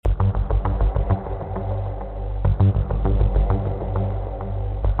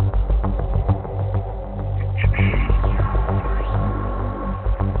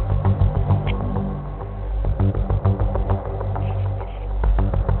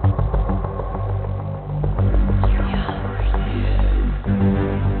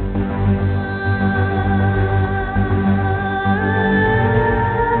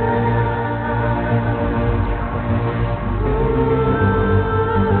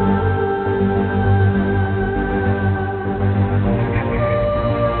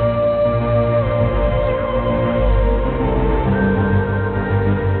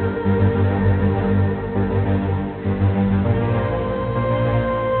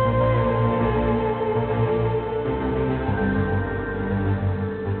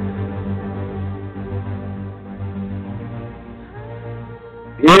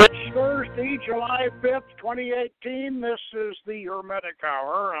Wednesday, July 5th, 2018. This is the Hermetic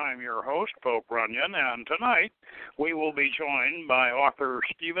Hour. I'm your host, Pope Runyon, and tonight we will be joined by author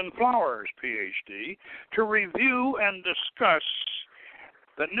Stephen Flowers, Ph.D., to review and discuss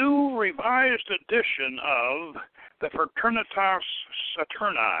the new revised edition of the Fraternitas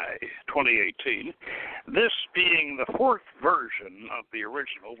Saturni 2018, this being the fourth version of the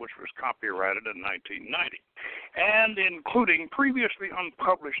original, which was copyrighted in 1990, and including previously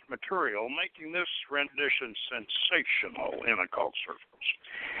unpublished material, making this rendition sensational in occult circles.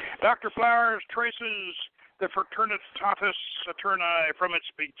 Dr. Flowers traces the Fraternitas Saturni from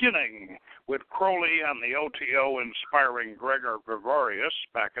its beginning, with Crowley and the OTO inspiring Gregor Gregorius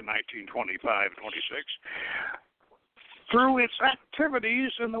back in 1925-26, through its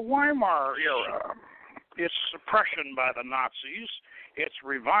activities in the Weimar era, its suppression by the Nazis, its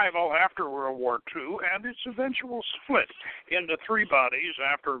revival after World War II, and its eventual split into three bodies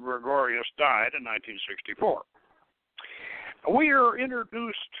after Gregorius died in 1964. We are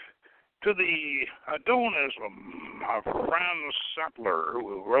introduced to the Adonism of Franz Sattler,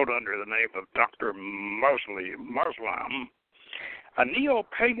 who wrote under the name of Dr. Muslim, a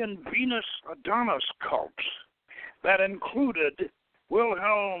neo-pagan Venus Adonis cult that included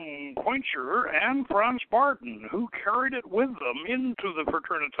Wilhelm Pointer and Franz Barton, who carried it with them into the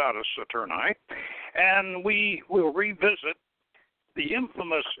Fraternitas Saturni, and we will revisit the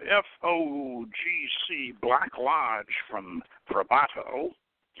infamous FOGC Black Lodge from Frabato,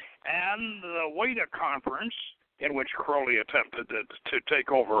 and the Weta Conference, in which Crowley attempted to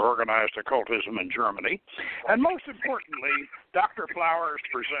take over organized occultism in Germany. And most importantly, Dr. Flowers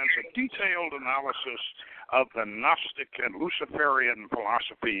presents a detailed analysis of the Gnostic and Luciferian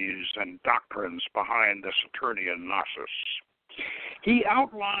philosophies and doctrines behind the Saturnian Gnosis. He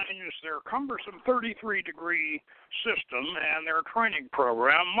outlines their cumbersome 33-degree system and their training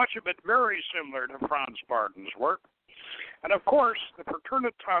program, much of it very similar to Franz Barton's work. And of course, the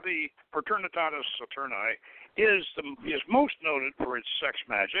Fraternitas Saturni is most noted for its sex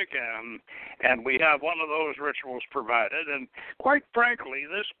magic, and we have one of those rituals provided. And quite frankly,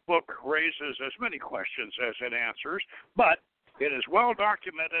 this book raises as many questions as it answers, but it is well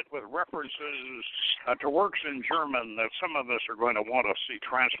documented with references to works in German that some of us are going to want to see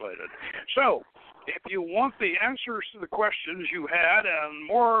translated. So, if you want the answers to the questions you had and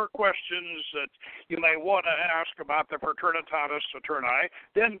more questions that you may want to ask about the Fraternitas Saturni,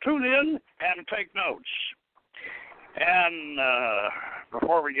 then tune in and take notes. And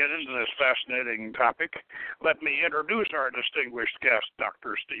before we get into this fascinating topic, let me introduce our distinguished guest,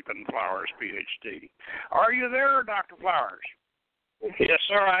 Dr. Stephen Flowers, Ph.D. Are you there, Dr. Flowers? Yes,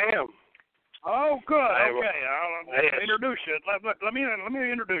 sir, I am. Oh, good. Okay, I'll introduce you. Let me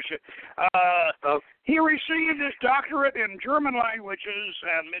introduce you. He received his doctorate in German languages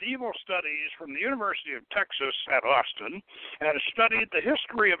and medieval studies from the University of Texas at Austin, and studied the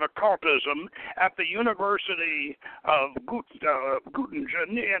history of occultism at the University of Göttingen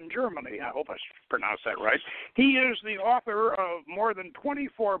in Germany. I hope I pronounced that right. He is the author of more than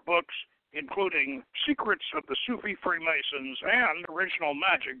 24 books, including Secrets of the Sufi Freemasons and Original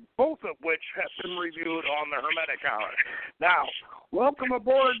Magic, both of which have been reviewed on the Hermetic Hour. Now, welcome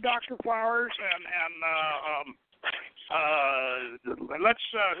aboard, Dr. Flowers, and let's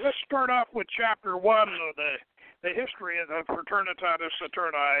start off with Chapter 1 of the history of the Fraternitas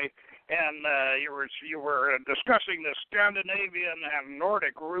Saturni, and you were discussing the Scandinavian and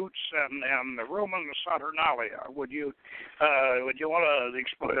Nordic roots and the Roman Saturnalia. Would you want to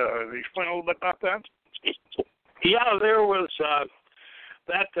explain a little bit about that? Yeah, there was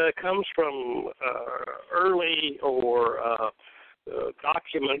that comes from early or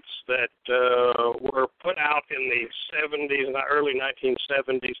documents that were put out in the 70s and the early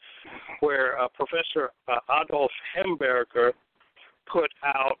 1970s, where Professor Adolf Hemberger put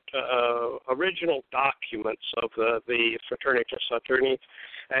out original documents of the Fraternitas Saturni,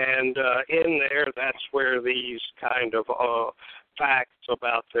 and in there, that's where these kind of facts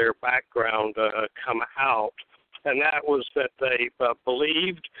about their background come out, and that was that they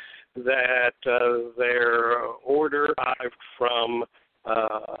believed that their order derived from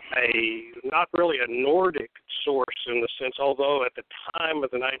not really a Nordic source in the sense, although at the time of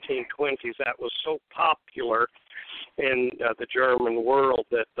the 1920s that was so popular in the German world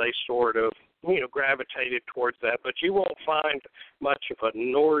that they sort of, gravitated towards that. But you won't find much of a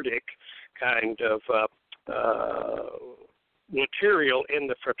Nordic kind of material in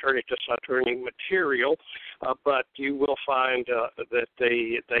the Fraternitas Saturni material, but you will find that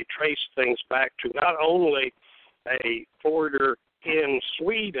they trace things back to not only a order in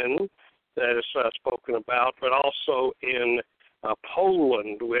Sweden that is spoken about, but also in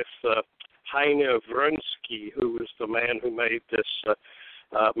Poland with Heine Vronsky, who was the man who made this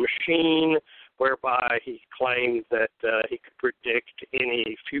machine whereby he claimed that he could predict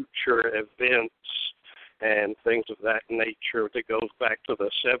any future events and things of that nature that goes back to the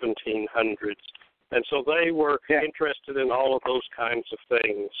 1700s. And so they were interested in all of those kinds of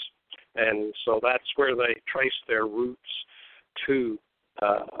things. And so that's where they trace their roots to,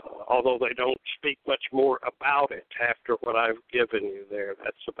 although they don't speak much more about it after what I've given you there.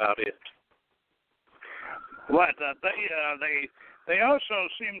 That's about it. But they also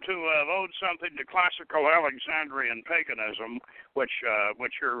seem to have owed something to classical Alexandrian paganism, which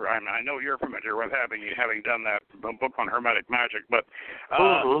I know you're familiar with having done that book on Hermetic magic. But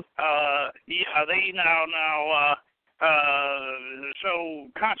they now so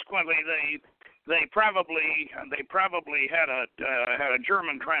consequently they probably had a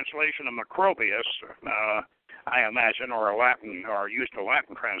German translation of Macrobius. I imagine, or used a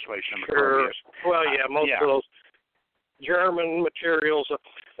Latin translation of Macrobius. Well, most of those German materials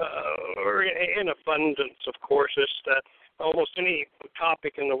are in abundance, of course. It's almost any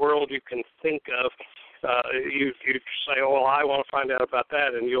topic in the world you can think of. You say, oh, well, I want to find out about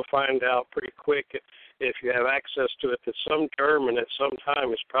that, and you'll find out pretty quick if you have access to it that some German at some time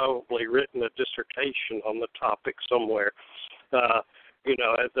has probably written a dissertation on the topic somewhere.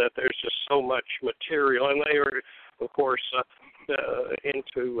 That there's just so much material, and they are, of course,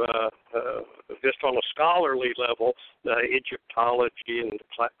 into just on a scholarly level, Egyptology and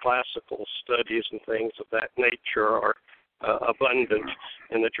classical studies and things of that nature are abundant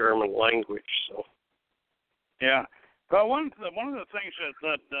in the German language. So, yeah. Well, one of the things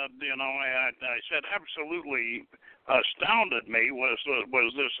that I said absolutely astounded me was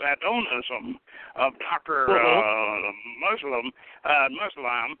this Adonism of Dr. Muslim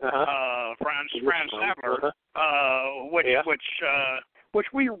Franz Sadler, which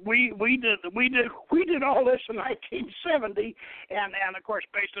we did all this in 1970, and of course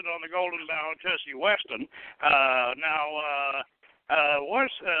based it on the Golden Bough of Jesse Weston.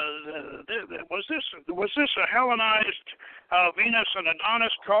 Was this a Hellenized Venus and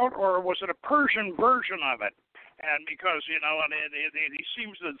Adonis cult, or was it a Persian version of it? And because it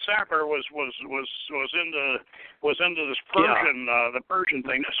seems that Sattler was into this Persian the Persian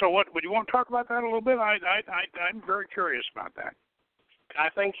thing. So what would you want to talk about that a little bit? I'm very curious about that. I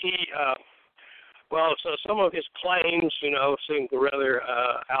think he. So some of his claims, seemed rather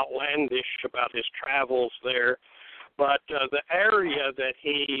outlandish about his travels there. But the area that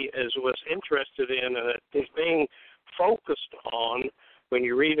he was interested in and is being focused on when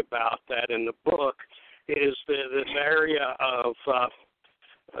you read about that in the book is this area of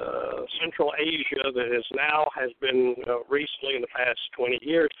Central Asia that has been recently in the past 20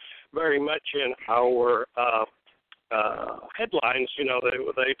 years very much in our headlines.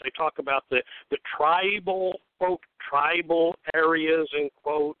 They talk about the tribal, quote, tribal areas, end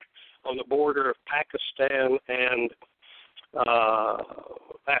quote, on the border of Pakistan and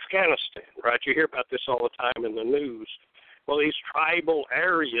Afghanistan, right? You hear about this all the time in the news. Well, these tribal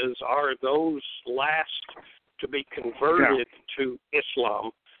areas are those last to be converted to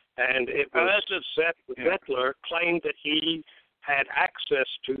Islam, and it was Zettler claimed that he had access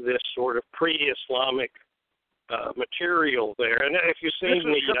to this sort of pre-Islamic material there. And if you see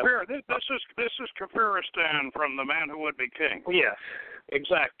this is Kafiristan from The Man Who Would Be King. Yes,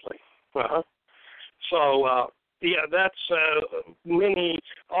 exactly. So that's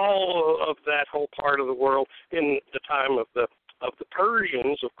all of that whole part of the world in the time of the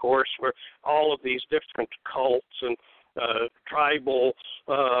Persians, of course, where all of these different cults and tribal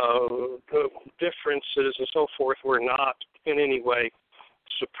differences and so forth were not in any way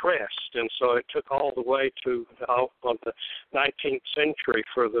suppressed, and so it took all the way to the 19th century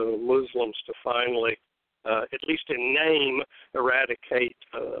for the Muslims to finally, at least in name, eradicate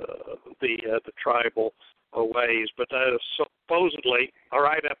the tribal ways. But supposedly,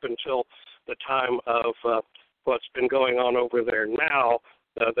 right up until the time of what's been going on over there now,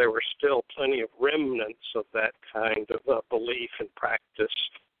 there were still plenty of remnants of that kind of belief and practice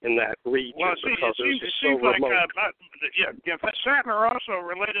in that region. Well, because it seems so like remote. Sattler also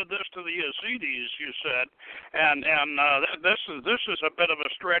related this to the Yazidis, you said, and this is a bit of a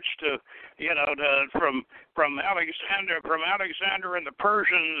stretch to from Alexander and the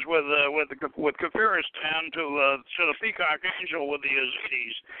Persians with Kafiristan to the Peacock Angel with the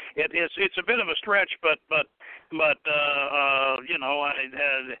Yazidis. It's a bit of a stretch, but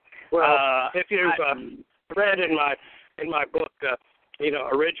if you've read in my book.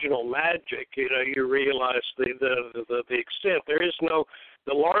 Original magic, you realize the extent. There is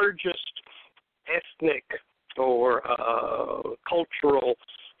the largest ethnic or cultural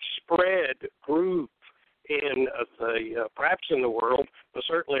spread group in perhaps in the world, but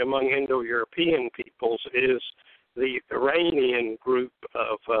certainly among Indo-European peoples, is the Iranian group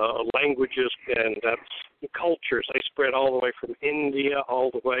of languages and cultures. They spread all the way from India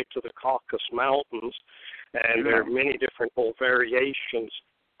all the way to the Caucasus Mountains, and there are many different variations,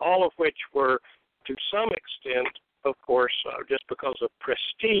 all of which were, to some extent, of course, just because of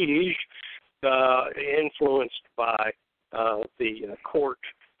prestige, influenced by the court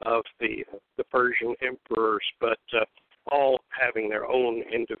of the Persian emperors, but all having their own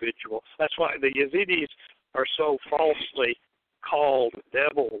individual. That's why the Yazidis are so falsely called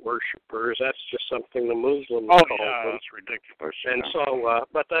devil worshippers. That's just something the Muslims call them. That's ridiculous. And so,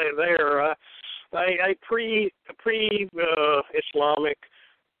 but they're a pre-Islamic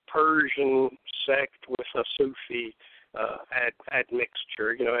Persian sect with a Sufi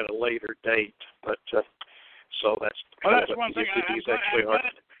admixture, at a later date. But so that's one thing.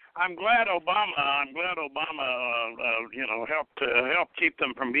 I'm glad Obama helped keep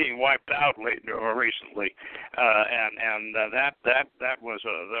them from being wiped out recently, and that was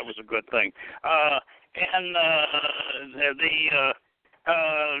a good thing.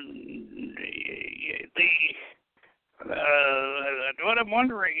 What I'm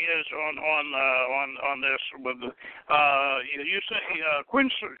wondering is on this with you say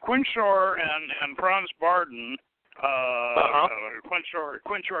Quinsor and Franz Barden.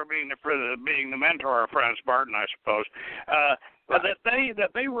 Quinsor being the mentor of Franz Barden, I suppose. That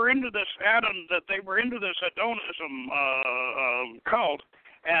they were into this Adonism cult,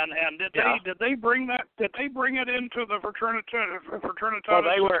 and did they bring it into the Fraternitas Saturni?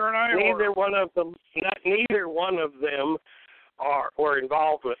 Neither one of them were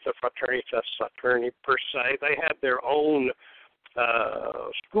involved with the Fraternitas Saturni per se. They had their own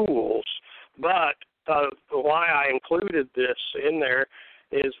schools, but why I included this in there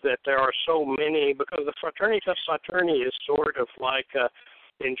is that there are so many, because the Fraternitas Saturni is sort of like,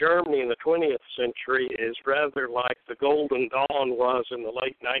 in Germany in the 20th century, is rather like the Golden Dawn was in the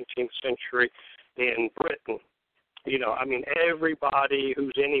late 19th century in Britain. Everybody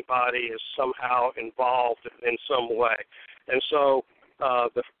who's anybody is somehow involved in some way. And so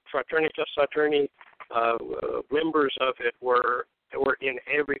the Fraternitas Saturni, members of it were in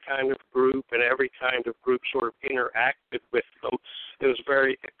every kind of group, and every kind of group sort of interacted with them. It was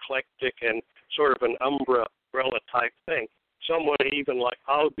very eclectic and sort of an umbrella type thing. Someone even like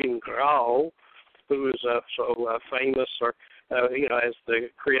Albin Grau, who is so famous, or as the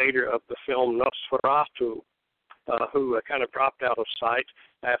creator of the film Nosferatu, who kind of dropped out of sight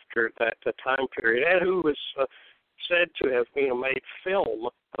after that time period, and who was said to have made film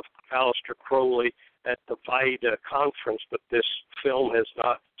of Aleister Crowley at the VIDA conference, but this film has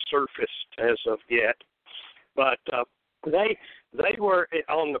not surfaced as of yet. But they were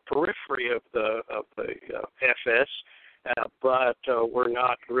on the periphery of the FS, but were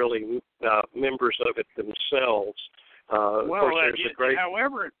not really members of it themselves.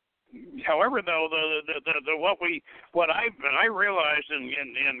 However, though, what I realized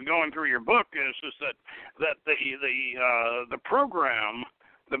in going through your book is that the program,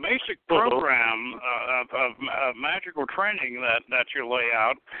 the basic program of magical training that you lay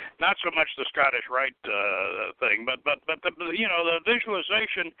out, not so much the Scottish Rite thing, but the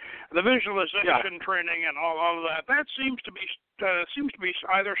visualization training and all of that seems to be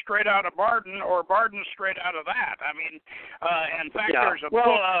either straight out of Barden or Barden straight out of that. I mean, in fact, there's a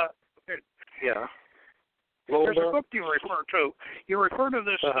book. There's a book you refer to. You refer to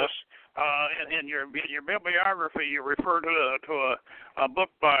this. In your bibliography, you refer to a book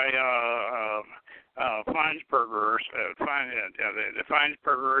by Feinsberger or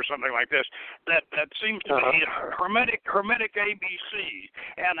something like this. That seems to be hermetic ABC.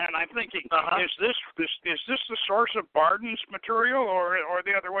 And I'm thinking, is this the source of Barden's material or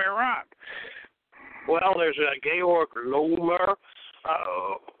the other way around? Well, there's a Georg Lohmer.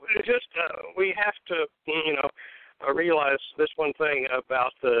 We have to, realize this one thing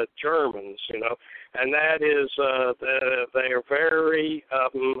about the Germans, and that is they are very,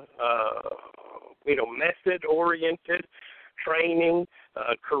 method-oriented training,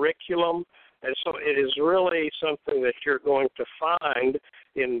 curriculum, and so it is really something that you're going to find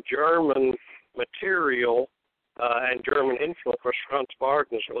in German material and German influence. Of course, Franz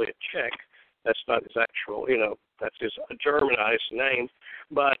Barden is really a Czech. That's not his actual, that's his Germanized name.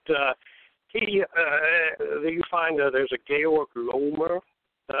 But you find there's a Georg Lohmer.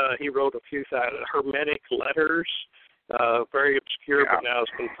 He wrote a few hermetic letters, very obscure, but now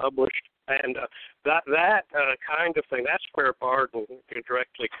it's been published. And that kind of thing, that's where Barden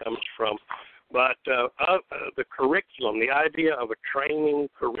directly comes from, But the curriculum, the idea of a training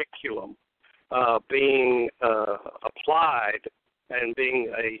curriculum being applied and being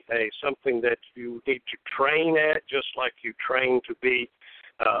a something that you need to train at, just like you train to be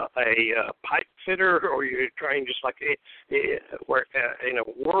a pipe fitter, or you train just like where in a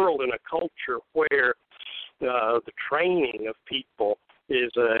world, in a culture where the training of people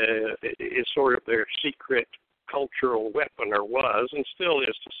is sort of their secret cultural weapon, or was, and still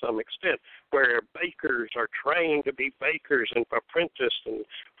is to some extent, where bakers are trained to be bakers and apprenticed and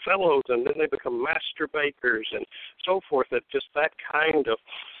fellows, and then they become master bakers and so forth. That just that kind of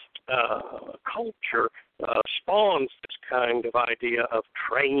culture spawns this kind of idea of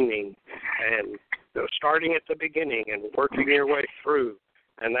training and starting at the beginning and working your way through,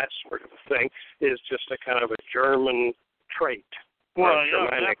 and that sort of thing is just a kind of a German trait. Well,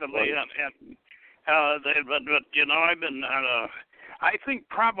 yeah, definitely. But you know, I think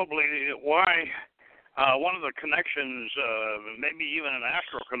probably why one of the connections, maybe even an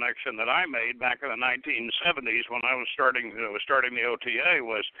astral connection that I made back in the 1970s when I was starting the OTA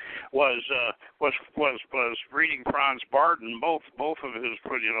was reading Franz Barden, both of his,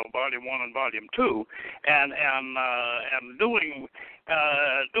 you know, Volume 1 and Volume 2, and doing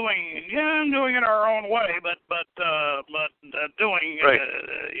it our own way, but doing. Right.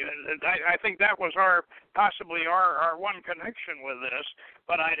 I think that was possibly our one connection with this.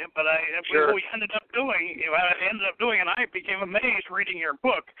 But Sure. we ended up doing, and I became amazed reading your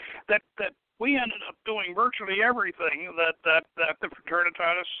book that we ended up doing virtually everything that the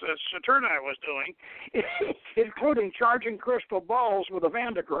Fraternitas Saturni was doing, including charging crystal balls with a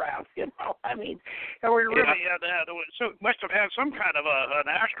Van de Graaff. You know, I mean, we really had so must have had some kind of an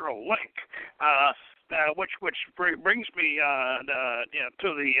astral link, which brings me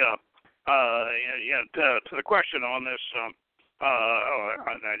to the question on this.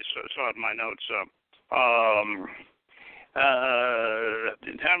 I just saw it in my notes.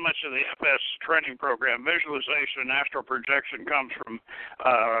 How much of the FS training program, visualization and astral projection, comes from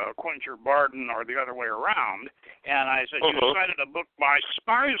Quencher Barden or the other way around? And I said, you cited a book by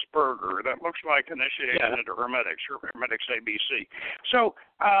Speisberger that looks like Initiation into Hermetics, or Hermetics ABC. So,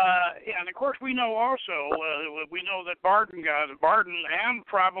 and of course we know also, we know that Barden and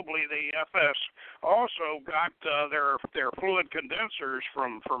probably the FS also got their fluid condensers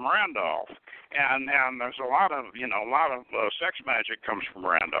from Randolph. And there's a lot of sex magic comes from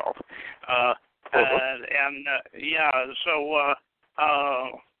Randolph. So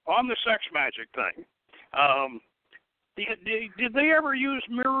on the sex magic thing, did they ever use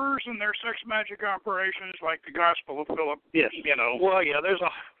mirrors in their sex magic operations, like the Gospel of Philip? Yes. You know. Well, yeah. There's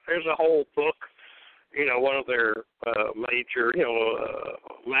a whole book. You know, one of their major,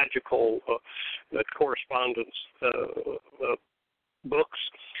 magical correspondence books,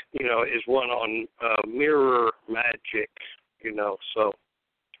 you know, is one on mirror magic. You know, so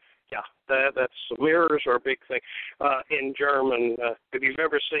yeah, that's mirrors are a big thing in German. Have you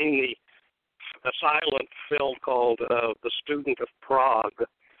ever seen a silent film called The Student of Prague?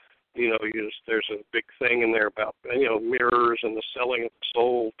 You know, there's a big thing in there about mirrors and the selling of the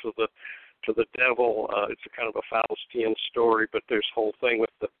soul to the devil. It's a kind of a Faustian story, but there's a whole thing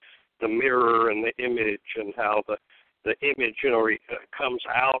with the mirror and the image, and how the image comes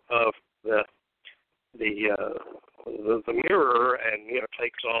out of the mirror and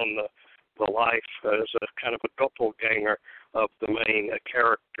takes on the life as a kind of a doppelganger of the main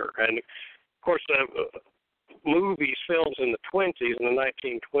character. And of course, movies, films in the 20s, in the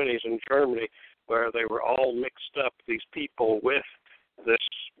 1920s in Germany, where they were all mixed up, these people, with this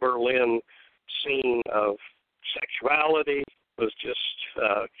Berlin scene of sexuality, was just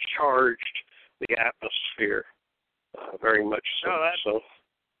charged the atmosphere very much so.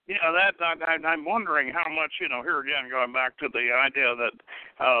 Yeah, I'm wondering how much, here again, going back to the idea that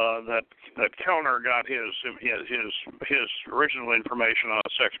Kellner got his original information on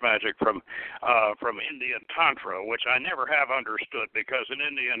sex magic from Indian Tantra, which I never have understood, because in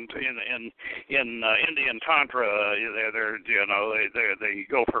Indian Tantra, they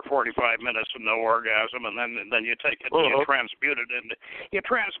go for 45 minutes and no orgasm, and then you take it and you transmute it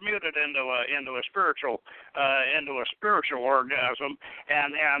into a spiritual orgasm,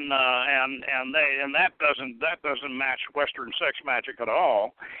 and that doesn't match Western sex magic at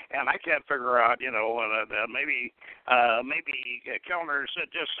all. And I can't figure out, maybe Kellner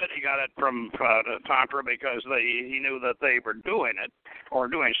just said he got it from Tantra because he knew that they were doing it or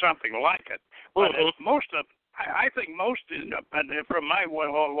doing something like it. But most I think most, from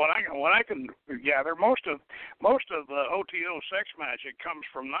what I can gather, most of the OTO sex magic comes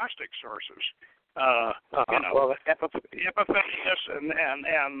from Gnostic sources. Epiphanius and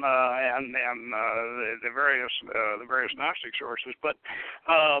the various Gnostic sources, but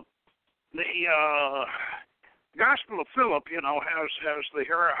the Gospel of Philip, has the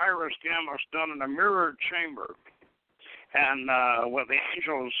Hieros Gamos done in a mirrored chamber, and with the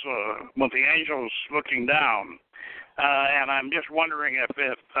angels looking down, and I'm just wondering if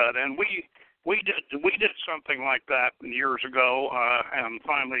and we did something like that years ago, and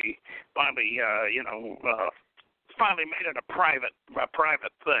finally made it a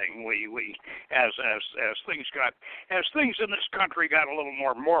private thing. We as things in this country got a little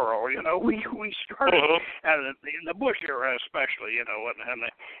more moral, we started in the Bush era especially, and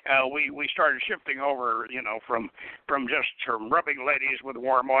we started shifting over, from rubbing ladies with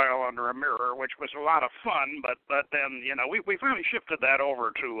warm oil under a mirror, which was a lot of fun, but then we finally shifted that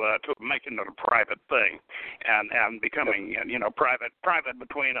over to making it a private thing, and becoming private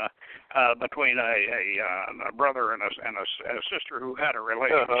between a brother and a sister who had a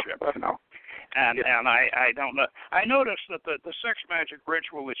relationship, and I don't know. I noticed that the sex magic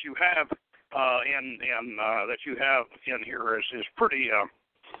ritual that you have in here is pretty.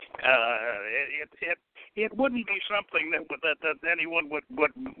 It wouldn't be something that anyone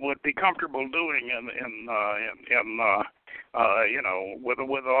would be comfortable doing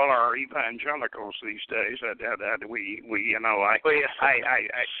with all our evangelicals these days. I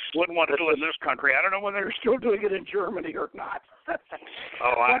wouldn't want to do it in this country. I don't know whether they're still doing it in Germany or not.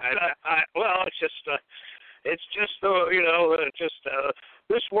 Well, it's just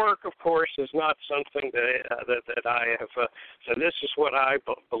this work, of course, is not something that I have said this is what I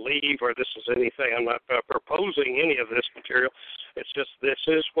believe, or this is anything. I'm not proposing any of this material. It's just this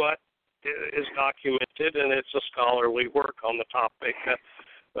is what is documented, and it's a scholarly work on the topic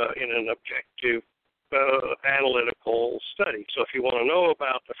in an objective analytical study. So if you want to know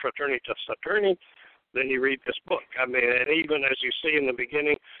about the Fraternitas Saturni, then you read this book. I mean, and even as you see in the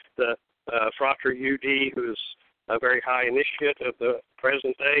beginning, the Frater UD, who's a very high initiate of the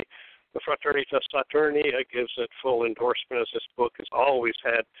present day, the Fraternitas Saturni, gives it full endorsement, as this book has always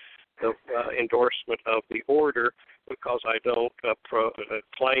had the endorsement of the order, because I don't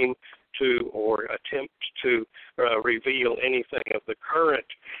claim to or attempt to reveal anything of the current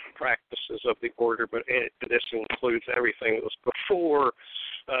practices of the order, but this includes everything that was before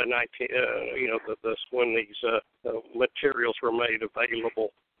when these materials were made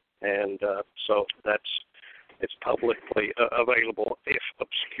available, and so it's publicly available if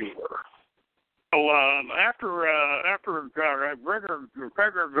obscure. Well, after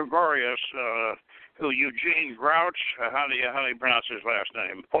Gregor Gregorius, who Eugene Grouch, how do you pronounce his last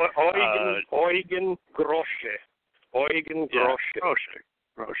name? Eugen Grosche. Eugen Grosche.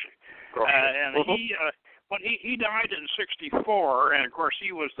 Grosche. And he died in '64, and of course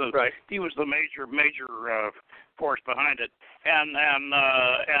he was the major force behind it, and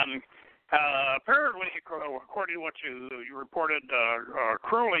apparently, according to what you reported,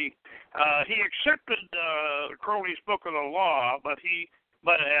 Crowley, he accepted Crowley's Book of the Law, but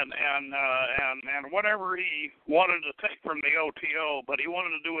whatever he wanted to take from the OTO, but he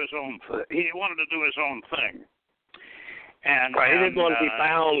wanted to do his own. He wanted to do his own thing. And he didn't want to be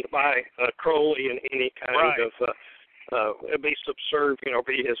bound by Crowley in any kind of be subservient or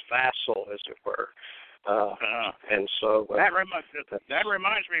be his vassal, as it were. And so that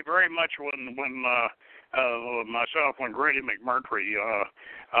reminds me very much when myself, when Grady McMurtry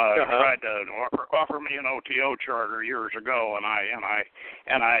tried to offer me an OTO charter years ago, and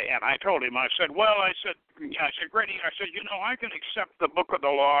I told him, I said, Grady, I can accept the Book of the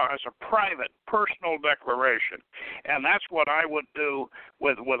Law as a private, personal declaration, and that's what I would do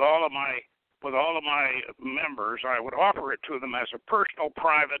with all of my members. I would offer it to them as a personal,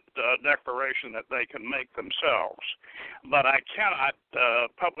 private declaration that they can make themselves. But I cannot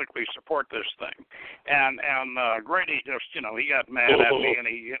publicly support this thing. And Grady just, he got mad at me, and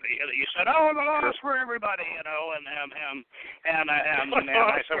he said, "Oh, the law is for everybody," and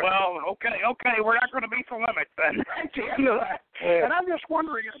I said, "Well, okay, we're not going to beat the limit then." And I'm just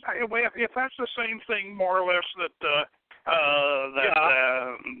wondering if that's the same thing, more or less,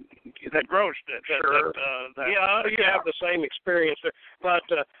 that Gross did. Sure. You have the same experience. But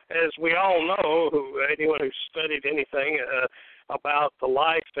as we all know, anyone who's studied anything about the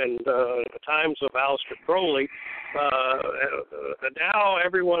life and times of Aleister Crowley, now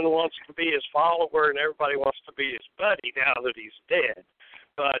everyone wants to be his follower and everybody wants to be his buddy now that he's dead.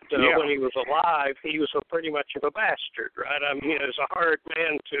 But when he was alive, he was pretty much of a bastard, right? I mean, he was a hard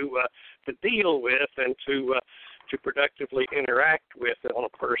man to deal with and to productively interact with on a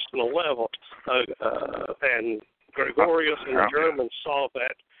personal level. And Gregorius and the Germans saw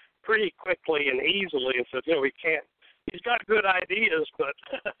that pretty quickly and easily and said, we can't. He's got good ideas, but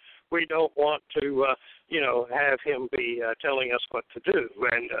we don't want to, have him be telling us what to do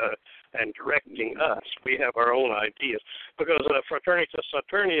and directing us. We have our own ideas. Because Fraternitas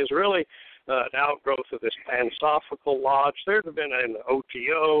Saturni is really an outgrowth of this Pansophical Lodge. There had been an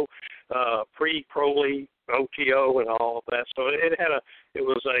OTO, pre-Crowley OTO, and all of that. So it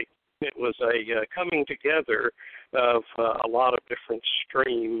was a coming together of a lot of different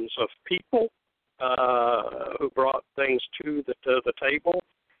streams of people who brought things to the table,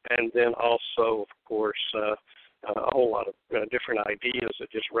 and then also, of course, a whole lot of different ideas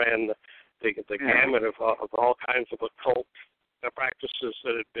that just ran the gamut of all kinds of occult practices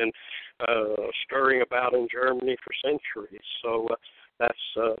that had been stirring about in Germany for centuries. So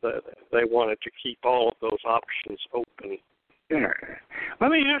they wanted to keep all of those options open. Yeah. Let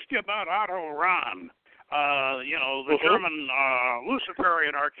me ask you about Otto Rahn. The German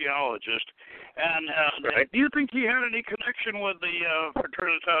Luciferian archaeologist. And do you think he had any connection with the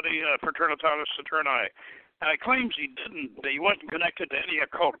Fraternitas Saturni? Claims he didn't. He wasn't connected to any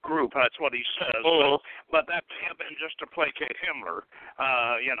occult group. That's what he says. But that may have been just to placate Himmler.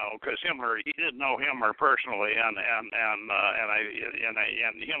 Because Himmler, he didn't know Himmler personally, and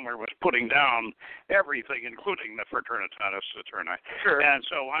Himmler was putting down everything, including the Fraternitas Saturni. Sure. And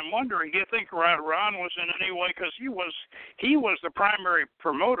so I'm wondering, do you think Rahn was in any way, because he was the primary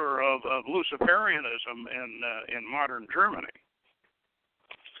promoter of Luciferianism in modern Germany?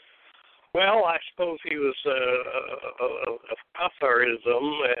 Well, I suppose he was of Catharism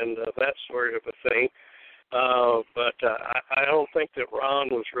and that sort of a thing, but I don't think that Ron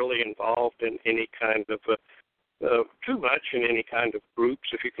was really involved in any kind of too much in any kind of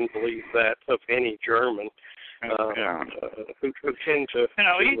groups, if you can believe that, of any German who tend to do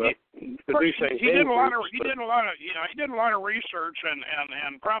things. He did a lot of research, and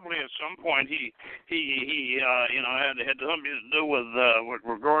probably at some point he had something to do with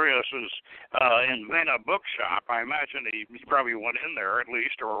Gregorius's in Vena bookshop. I imagine he probably went in there at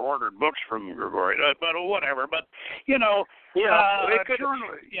least, or ordered books from Gregorius, but whatever. But it's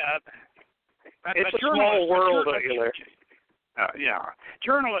a small world,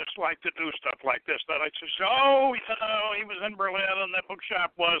 journalists like to do stuff like this. They like to say, he was in Berlin and that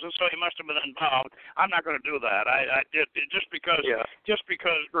bookshop was, and so he must have been involved. I'm not going to do that. I did just because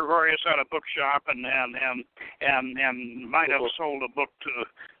Gregorius had a bookshop and might have sold a book to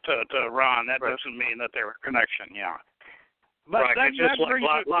Ron. That doesn't mean that they were a connection. Yeah, but it's just like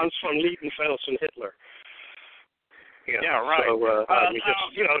Lanz von Liebenfels and Hitler. Right. So,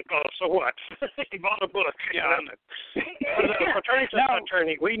 so what? He bought a book. Fraternitas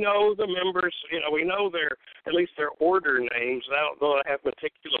Saturni, we know the members, we know at least their order names, though they have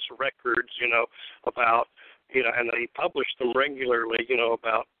meticulous records, about, and they publish them regularly,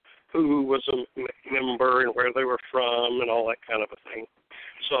 about who was a member and where they were from and all that kind of a thing.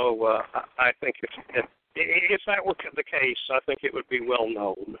 So I think if that were the case, I think it would be well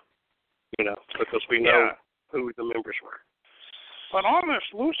known, because we know who the members were. But on this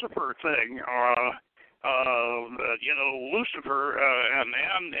Lucifer thing, Lucifer and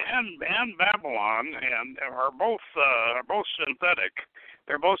Babylon are both synthetic.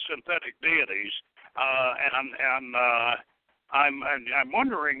 They're both synthetic deities, and I'm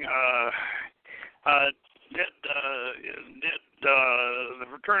wondering, did the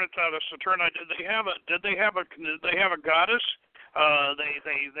Fraternitas Saturni did they have a goddess? Or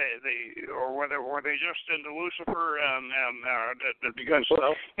were they just into Lucifer and because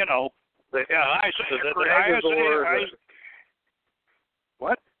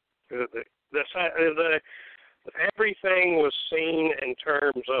what? Everything was seen in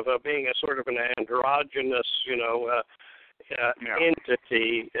terms of being a sort of an androgynous,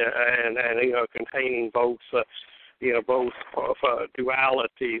 entity, and containing both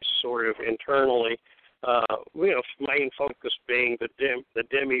dualities sort of internally. Main focus being the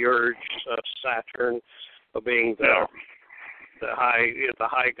demiurge Saturn, being the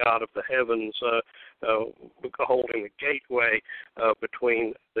high god of the heavens, holding the gateway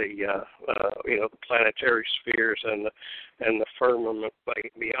between the planetary spheres and the firmament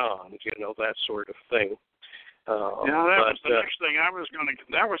beyond, that sort of thing. That was the next thing I was going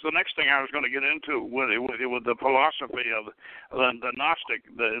to get into with the philosophy of the Gnostic,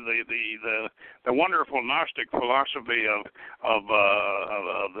 the wonderful Gnostic philosophy of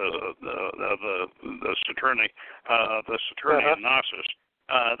the Saturni, the Saturnian Gnosis.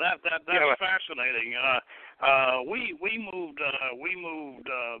 That's fascinating. We moved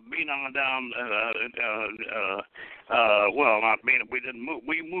Benon down. Well, not Benon. We didn't move.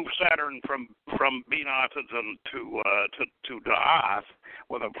 We moved Saturn from Benon to Da'ath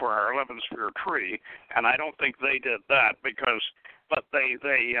for our 11 sphere tree, and I don't think they did that because. But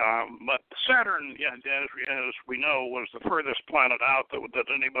but Saturn, yeah, as we know, was the furthest planet out that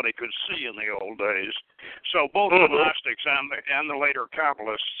anybody could see in the old days. So both the Gnostics and the later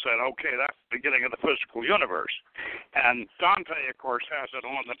Kabbalists said, okay, that's the beginning of the physical universe. And Dante, of course, has it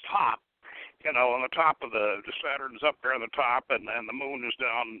on the top. On the top of the Saturn's up there on the top, and the moon is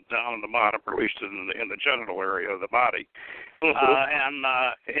down in the bottom, or at least in the genital area of the body.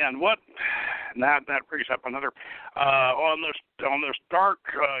 And what that brings up another on this dark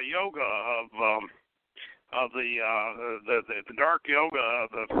yoga of the dark yoga of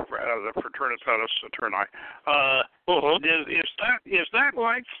the Fraternitas Saturni.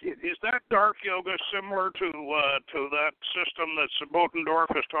 Is that dark yoga similar to that system that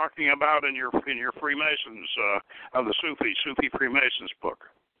Botendorf is talking about in your Freemasons of the Sufi Freemasons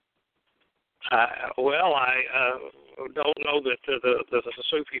book? Well, I don't know that the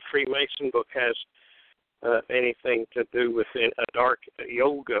Sufi Freemason book has anything to do with a dark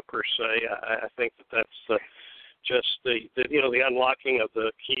yoga per se. I think that's just the unlocking of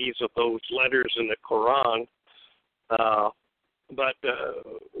the keys of those letters in the Quran. But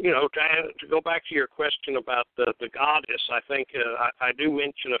to go back to your question about the goddess, I think I do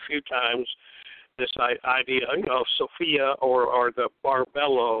mention a few times this idea, Sophia or the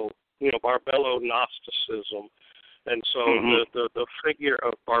Barbello, Barbello Gnosticism, and so the figure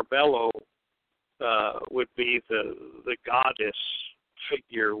of Barbello would be the goddess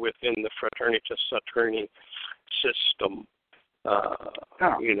figure within the Fraternitas Saturni system,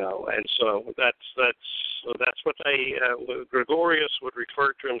 and so that's what Gregorius would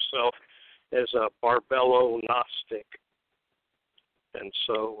refer to himself as a Barbello Gnostic, and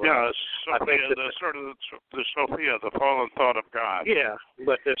so Sophia, I think the sort of the Sophia, the fallen thought of God. Yeah,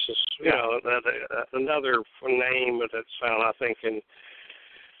 but this is another name that's found, I think, in.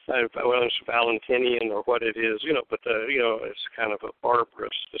 Well, it's Valentinian or what it is, but it's kind of a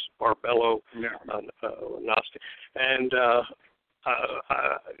barbarous, this Barbello Gnostic, and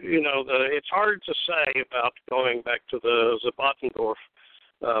it's hard to say about going back to the Zebotendorf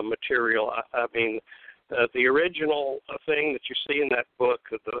material. I mean, the original thing that you see in that book,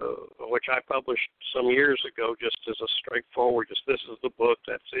 which I published some years ago, just as a straightforward, this is the book,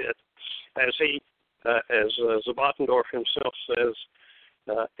 that's it. As Zebotendorf himself says.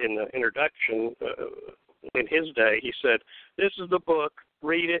 In the introduction, in his day, he said, "This is the book.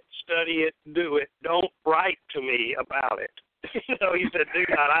 Read it, study it, do it. Don't write to me about it." He said, "Do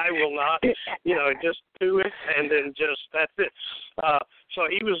not. I will not. Just do it, and then that's it." So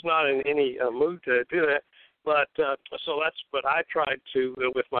he was not in any mood to do that. But but I tried to,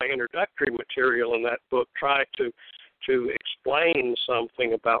 with my introductory material in that book, try to explain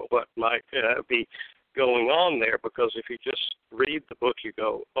something about what might be going on there, because if you just read the book, you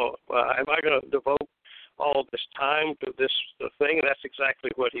go, am I going to devote all this time to this thing? And that's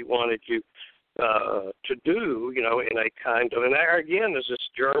exactly what he wanted you to do, in a kind of, and there again is this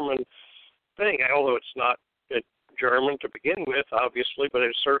German thing, although it's not German to begin with, obviously, but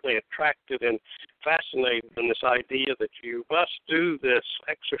it's certainly attracted and fascinated in this idea that you must do this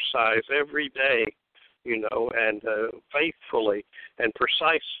exercise every day, and faithfully and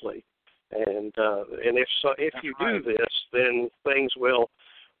precisely. And if you do this, then things will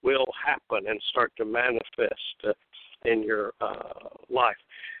happen and start to manifest in your life.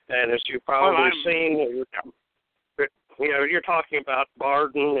 And as you've probably seen, you're talking about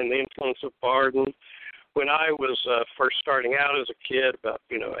Barden and the influence of Barden. When I was first starting out as a kid, about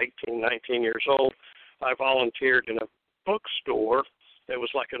 18, 19 years old, I volunteered in a bookstore. It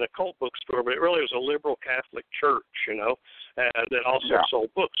was like an occult bookstore, but it really was a liberal Catholic church, that also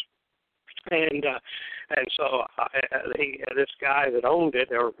sold books. And so this guy that owned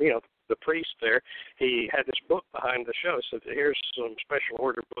it, or the priest there, he had this book behind the show. He said, "Here's some special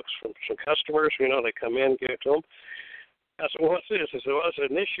order books from some customers. They come in, give it to them." I said, "Well, what's this?" He said, "Well, it's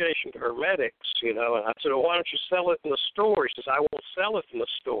an initiation to hermetics, And I said, "Well, why don't you sell it in the store?" He says, "I won't sell it in the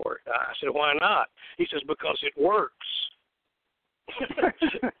store." I said, "Why not?" He says, "Because it works." So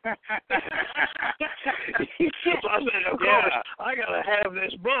I said, "Of course, I got to have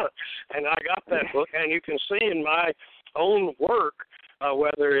this book." And I got that book, and you can see in my own work,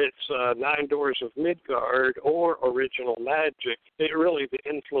 whether it's 9 Doors of Midgard or Original Magic, the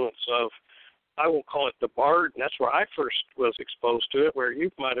influence of, I won't call it the Bard, and that's where I first was exposed to it, where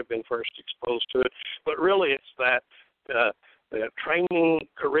you might have been first exposed to it, but really it's that training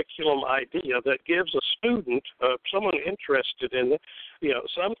curriculum idea that gives a student, someone interested in it,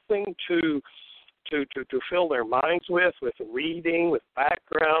 something to fill their minds with reading, with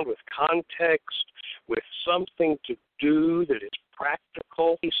background, with context, with something to do that is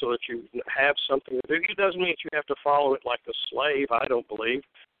practical, so that you have something to do. It doesn't mean you have to follow it like a slave, I don't believe.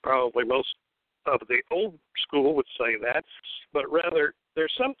 Probably most of the old school would say that, but rather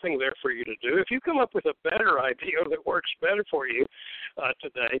there's something there for you to do. If you come up with a better idea that works better for you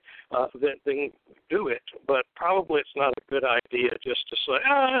today, then do it. But probably it's not a good idea just to say,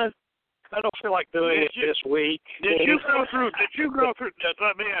 I don't feel like doing it this week. Let me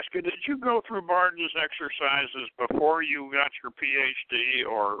ask you, did you go through Barden's exercises before you got your PhD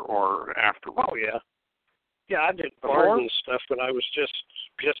or after? Oh, yeah. Yeah, I did Barden stuff when I was just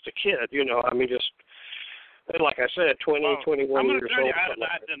a kid, like I said, 21 years old.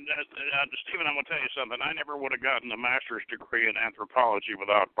 Stephen, I'm going to tell you something. I never would have gotten a master's degree in anthropology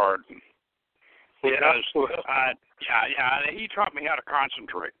without Barden. Because, he taught me how to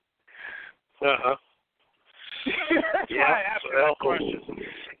concentrate. Uh-huh. That's why I asked you that question.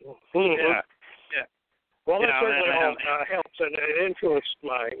 Yeah. Well, that certainly helps, and it influenced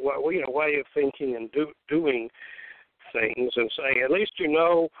my way of thinking and doing things, and saying at least you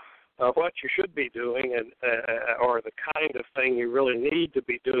know what you should be doing, and or the kind of thing you really need to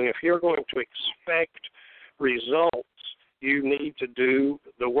be doing. If you're going to expect results, you need to do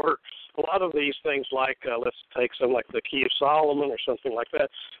the work. A lot of these things, like let's take something like the Key of Solomon or something like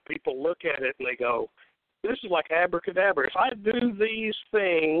that, people look at it and they go, this is like abracadabra. If I do these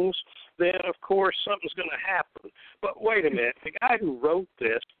things, then of course something's going to happen. But wait a minute, the guy who wrote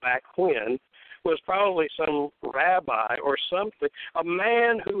this back when was probably some rabbi or something, a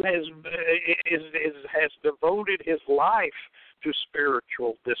man who has devoted his life to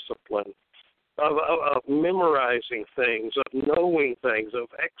spiritual discipline, of memorizing things, of knowing things, of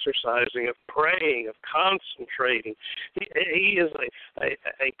exercising, of praying, of concentrating. He is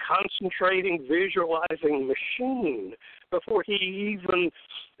a concentrating, visualizing machine before he even,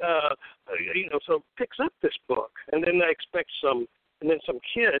 picks up this book. And then they expect some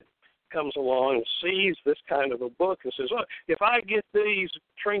kid comes along and sees this kind of a book and says, "Look, if I get these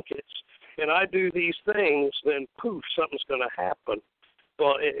trinkets and I do these things, then poof, something's going to happen."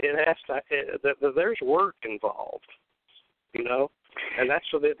 Well, it has to. There's work involved, and that's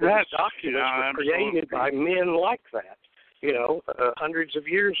so that these documents were created by men like that, hundreds of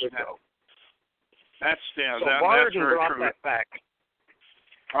years ago. That's so Barden brought that back.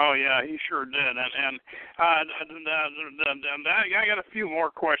 Oh yeah, he sure did, and I got a few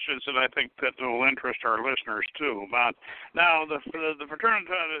more questions that I think that will interest our listeners too. But now the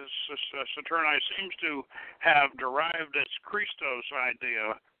Fraternitas Saturni seems to have derived its Christos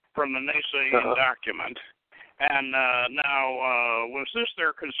idea from the Nicene document, and now was this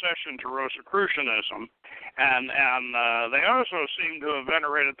their concession to Rosicrucianism? And they also seem to have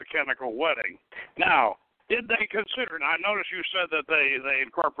venerated the chemical wedding. Now, did they consider, and I noticed you said that they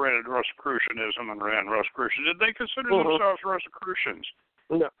incorporated Rosicrucianism and Rosicrucians. Did they consider themselves Rosicrucians?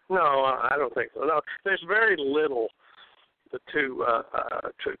 No, I don't think so. No, there's very little to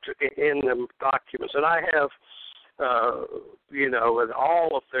in the documents. And I have, in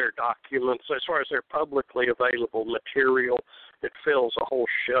all of their documents, as far as their publicly available material, it fills a whole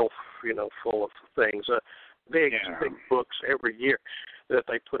shelf, full of things. Big books every year that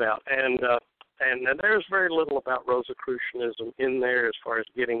they put out. And there's very little about Rosicrucianism in there as far as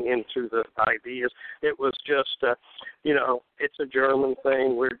getting into the ideas. It was just, it's a German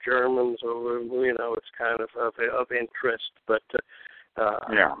thing. We're Germans, or, it's kind of interest. But,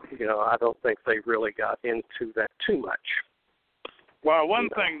 I don't think they really got into that too much. Well, one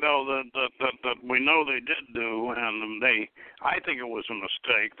thing, though, that we know they did do, and I think it was a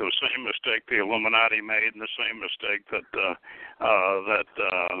mistake, the same mistake the Illuminati made, and the same mistake that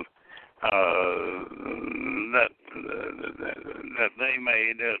they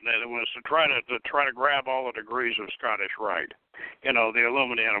made, that it was to try to grab all the degrees of Scottish Rite. The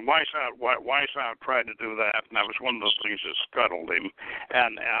Illuminati, and Weishaupt tried to do that, and that was one of those things that scuttled him.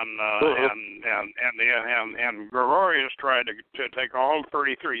 And Gregorius tried to take all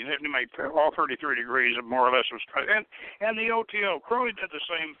 33. He made all 33 degrees of more or less of Scottish. And the OTO, Crowley did the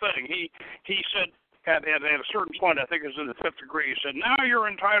same thing. He said, at a certain point, I think it was in the 5th degree, he said, now you're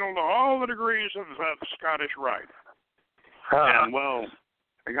entitled to all the degrees of Scottish Rite. And, well,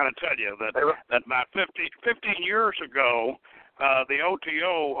 I got to tell you that about 15 years ago, the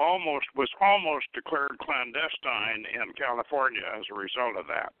OTO was almost declared clandestine in California as a result of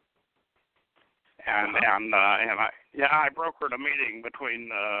that. And Yeah, I brokered a meeting between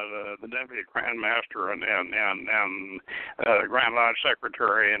the deputy Grand Master and Grand Lodge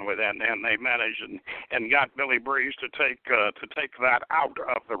Secretary, and they managed and got Billy Breeze to take that out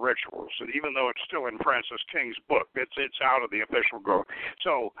of the rituals. And even though it's still in Francis King's book, it's out of the official go.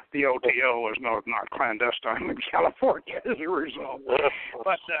 So the OTO is not clandestine in California as a result.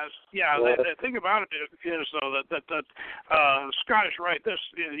 But the thing about it is though that Scott is right. This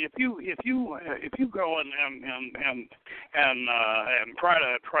if you go and try to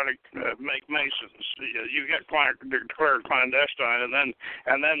make Masons, you get declared clandestine, and then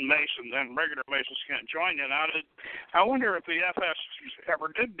regular Masons can't join you. Now, I wonder if the FS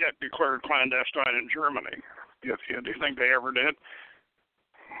ever did get declared clandestine in Germany. Do you think they ever did?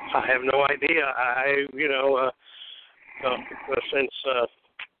 I have no idea. Since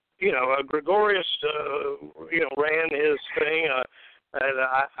Gregorius, ran his thing. And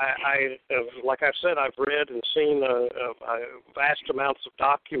I, like I said, I've read and seen vast amounts of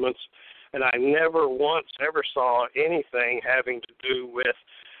documents, and I never once ever saw anything having to do with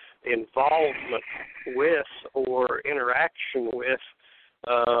involvement with or interaction with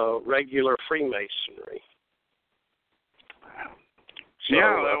regular Freemasonry. So,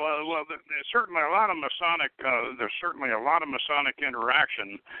 well, there's certainly a lot of Masonic. There's certainly a lot of Masonic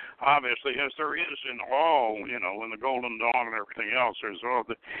interaction, obviously, as there is in all, in the Golden Dawn and everything else. There's all.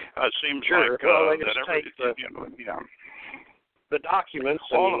 It seems sure. like they just that take the documents,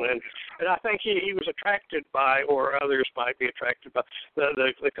 and I think he was attracted by, or others might be attracted by,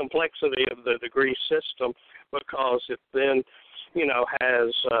 the complexity of the degree system, because it then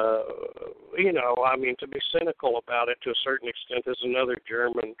has, to be cynical about it to a certain extent is another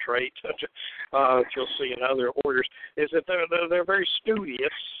German trait that you'll see in other orders, is that they're very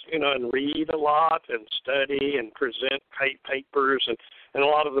studious, and read a lot and study and present papers, and a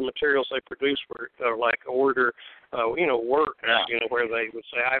lot of the materials they produce are like order, works, where they would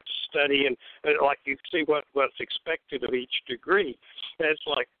say, I have to study, and like you see what's expected of each degree. And it's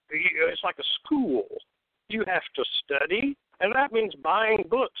like a school. You have to study, and that means buying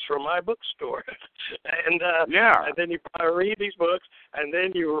books from my bookstore. and then you read these books, and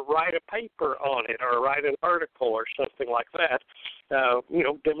then you write a paper on it, or write an article or something like that,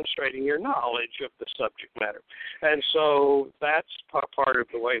 demonstrating your knowledge of the subject matter. And so that's part of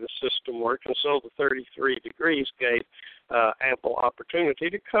the way the system works. And so the 33 degrees gave ample opportunity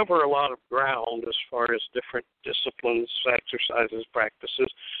to cover a lot of ground as far as different disciplines, exercises,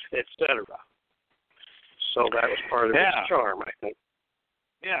 practices, etc. So that was part of its charm, I think.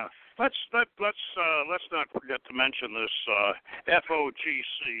 Yeah, let's not forget to mention this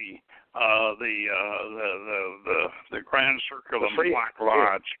FOGC, the Grand Circulum Black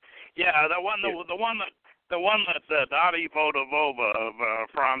Lodge. Yeah, the one that Adi Vodovova of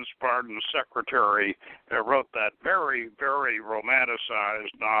Franz Barden's secretary wrote that very, very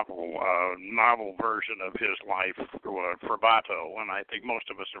romanticized novel version of his life, Frabato, and I think most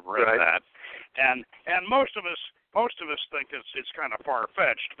of us have read that. And most of us think it's kind of far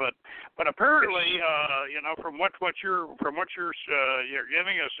fetched, but apparently, from what you're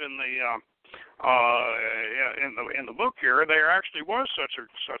giving us in the book here, there actually was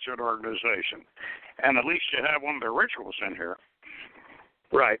such an organization, and at least you have one of their rituals in here.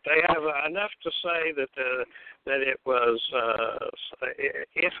 Right. They have enough to say that it was,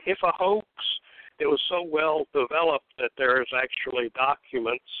 if a hoax, it was so well developed that there is actually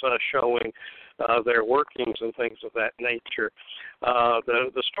documents showing their workings and things of that nature.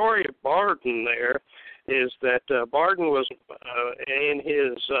 The story of Barden there is that Barden was in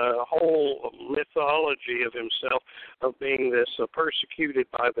his whole mythology of himself of being this persecuted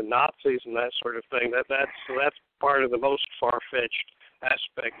by the Nazis and that sort of thing. That's part of the most far-fetched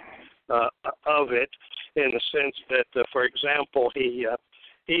aspect of it, in the sense that, for example, he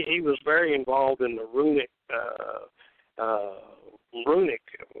was very involved in the runic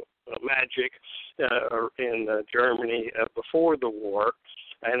magic in Germany before the war,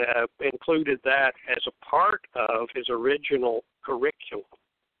 and included that as a part of his original curriculum,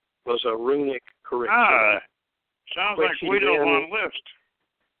 was a runic curriculum. Sounds like Guido von List.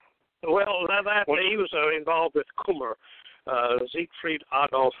 Well, he was involved with Kummer, Siegfried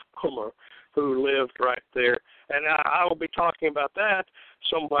Adolf Kummer, who lived right there. And I will be talking about that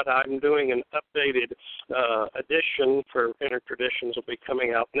somewhat. I'm doing an updated edition for Inner Traditions, will be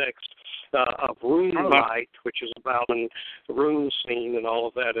coming out next, of Rune Light, which is about the rune scene and all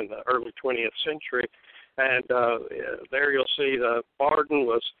of that in the early 20th century. And there you'll see the Barden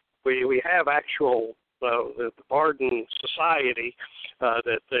was, we have actual, the Barden Society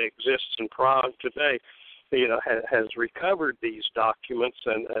that exists in Prague today, has recovered these documents,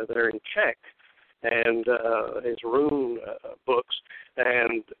 and they're in Czech. and his rune books,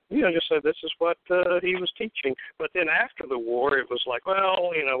 and just said this is what he was teaching. But then after the war, it was like,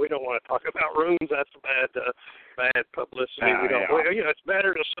 well, we don't want to talk about runes. That's bad publicity. It's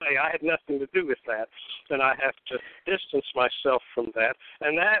better to say I had nothing to do with that, and I have to distance myself from that.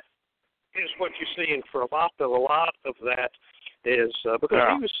 And that is what you see in Frabato. A lot of that is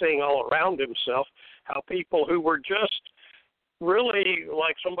because he was seeing all around himself how people who were just really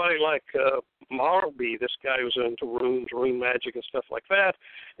like somebody like Marby, this guy who's into runes, rune magic and stuff like that.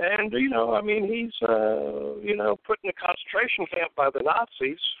 And, he's, put in a concentration camp by the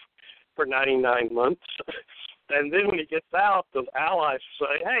Nazis for 99 months. And then when he gets out, the Allies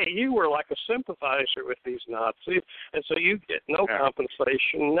say, hey, you were like a sympathizer with these Nazis, and so you get no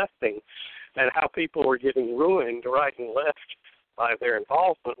compensation, nothing. And how people were getting ruined right and left by their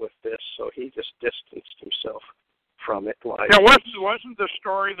involvement with this, so he just distanced himself from it. Wasn't the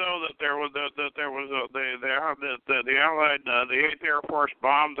story though that the Allied the 8th Air Force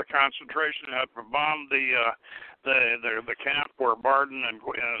bombed the concentration bombed the camp where Barden and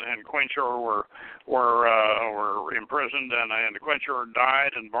Quencher were imprisoned, and Quencher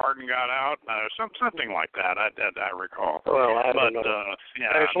died and Barden got out, something like that. I recall. Well, I don't know.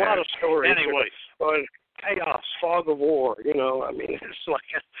 There's a lot of stories. Anyway. Chaos, fog of war, it's like,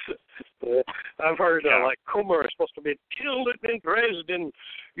 I've heard, like, Kummer is supposed to be killed in Dresden,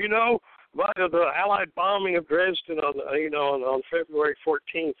 by the Allied bombing of Dresden on February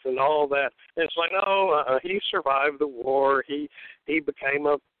 14th and all that. And it's like, no, he survived the war. He became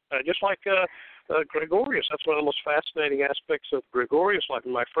just like Gregorius. That's one of the most fascinating aspects of Gregorius. Like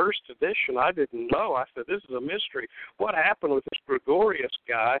in my first edition, I didn't know. I said, this is a mystery. What happened with this Gregorius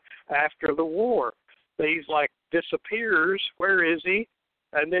guy after the war? He's like disappears. Where is he?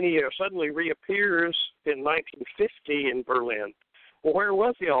 And then he suddenly reappears in 1950 in Berlin. Well, where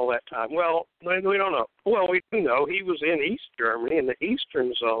was he all that time? Well, we don't know. Well, we do know he was in East Germany, in the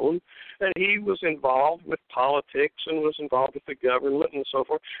Eastern Zone, and he was involved with politics and was involved with the government and so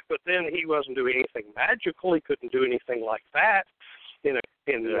forth. But then he wasn't doing anything magical. He couldn't do anything like that in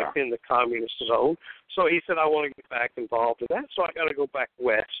the communist zone. So he said, I want to get back involved in that, so I got to go back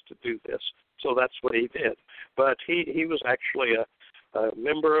west to do this. So that's what he did. But he was actually a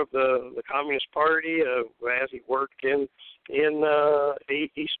member of the Communist Party as he worked in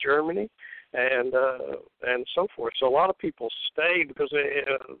East Germany and so forth. So a lot of people stayed because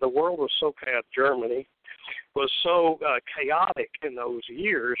the world was so chaotic. Germany was so chaotic in those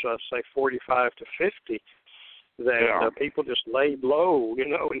years, say 45 to 50, that people just laid low,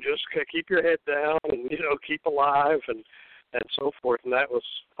 and just keep your head down and, keep alive and so forth. And that was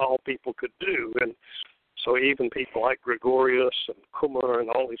all people could do. And so even people like Gregorius and Kummer and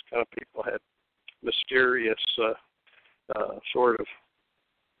all these kind of people had mysterious sort of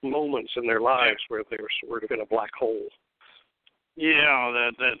moments in their lives where they were sort of in a black hole. Yeah,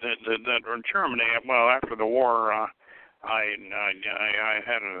 that in Germany. Well, after the war, I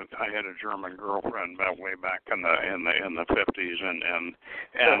had a German girlfriend way back in the 50s, and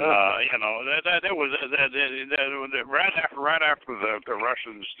that was right after the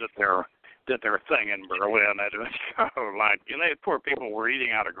Russians did their thing in Berlin. It was like poor people were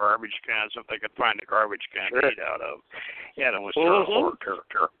eating out of garbage cans if they could find a garbage can to eat out of. Yeah, it was terrible.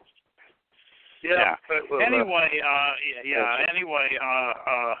 Yeah. Anyway,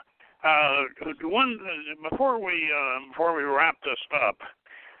 one before we wrap this up,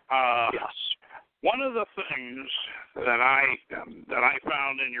 one of the things that I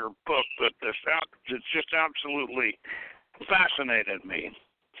found in your book that just absolutely fascinated me,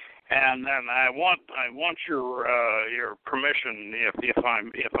 and I want your permission if I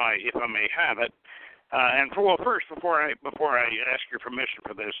may have it. And first, before I ask your permission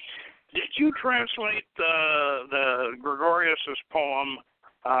for this, did you translate the Gregorius's poem,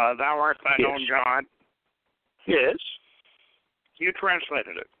 "Thou art thine own God"? Yes. You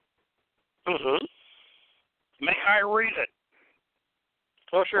translated it. Mm-hmm. May I read it?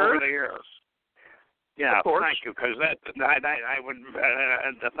 Oh, sure. Over the years. Yeah, of course. Thank you, because I would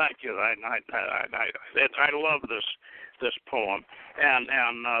thank you. I love this poem, and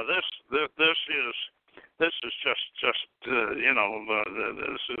this is just this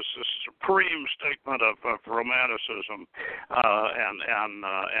is a supreme statement of romanticism,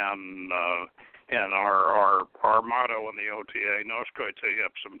 and our motto in the OTA, Nosque te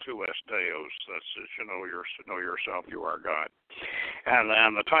ipsum tu es Deus. That's know yourself, you are God.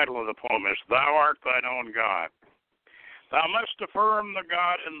 And the title of the poem is "Thou art thine own God. Thou must affirm the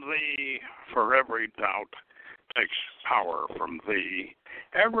God in thee, for every doubt takes power from thee,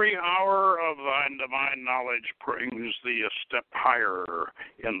 Every hour of thy divine knowledge brings thee a step higher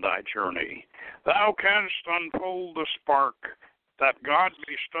in thy journey. Thou canst unfold the spark that God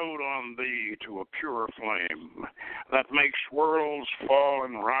bestowed on thee to a pure flame that makes worlds fall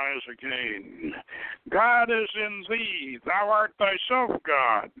and rise again. God is in thee, thou art thyself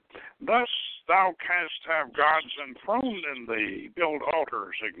God. Thus thou canst have gods enthroned in thee, build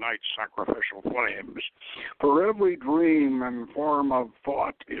altars, ignite sacrificial flames. For every dream and form of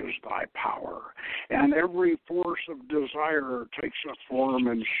thought is thy power, and every force of desire takes a form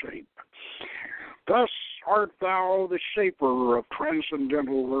and shape. Thus art thou the shaper of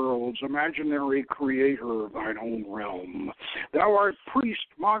transcendental worlds, imaginary creator of thine own realm. Thou art priest,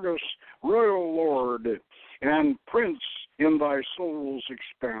 magus, royal lord, and prince in thy soul's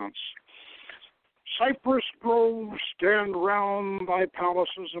expanse. Cypress groves stand round thy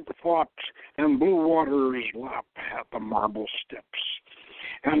palaces of thought, and blue waters lap at the marble steps.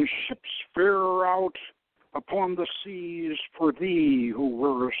 And ships fare out upon the seas for thee who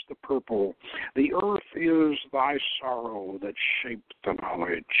wearest the purple. The earth is thy sorrow that shaped the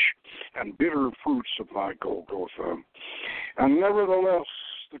knowledge and bitter fruits of thy Golgotha. And nevertheless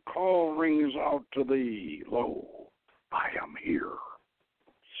the call rings out to thee, lo, I am here.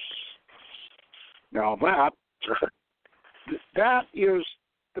 Now that is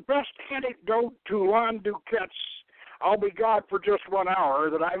the best anecdote to Lon Duquette's I'll be God for just 1 hour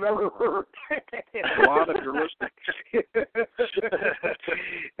that I've ever heard. Lon, if you're listening.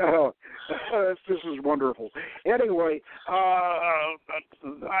 This is wonderful. Anyway, I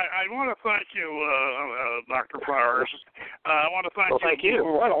want to thank you, Dr. Flowers. I want to thank you.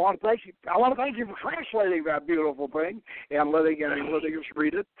 Well, I want to thank you for translating that beautiful thing and letting us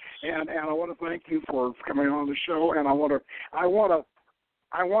read it. And I want to thank you for coming on the show. And I want to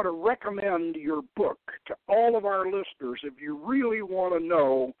recommend your book to all of our listeners if you really want to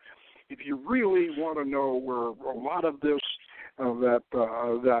know where a lot of this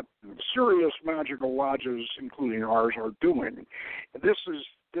that serious magical lodges, including ours, are doing. This is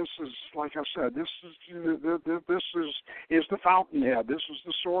like I said, this is the fountainhead. This is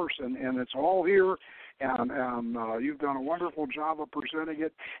the source, and it's all here. And you've done a wonderful job of presenting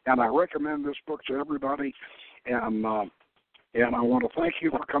it, and I recommend this book to everybody. And I want to thank you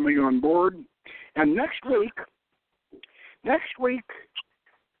for coming on board. And next week,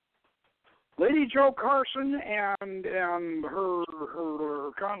 Lady Jo Carson and her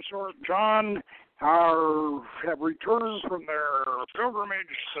consort John have returned from their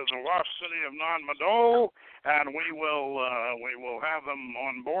pilgrimage to the lost city of Non-Madol, and we will have them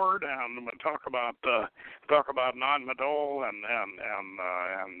on board and we'll talk about Non-Madol and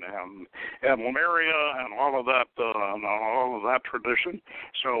Lemuria and all of that tradition.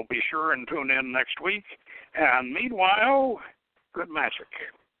 So be sure and tune in next week. And meanwhile, good magic.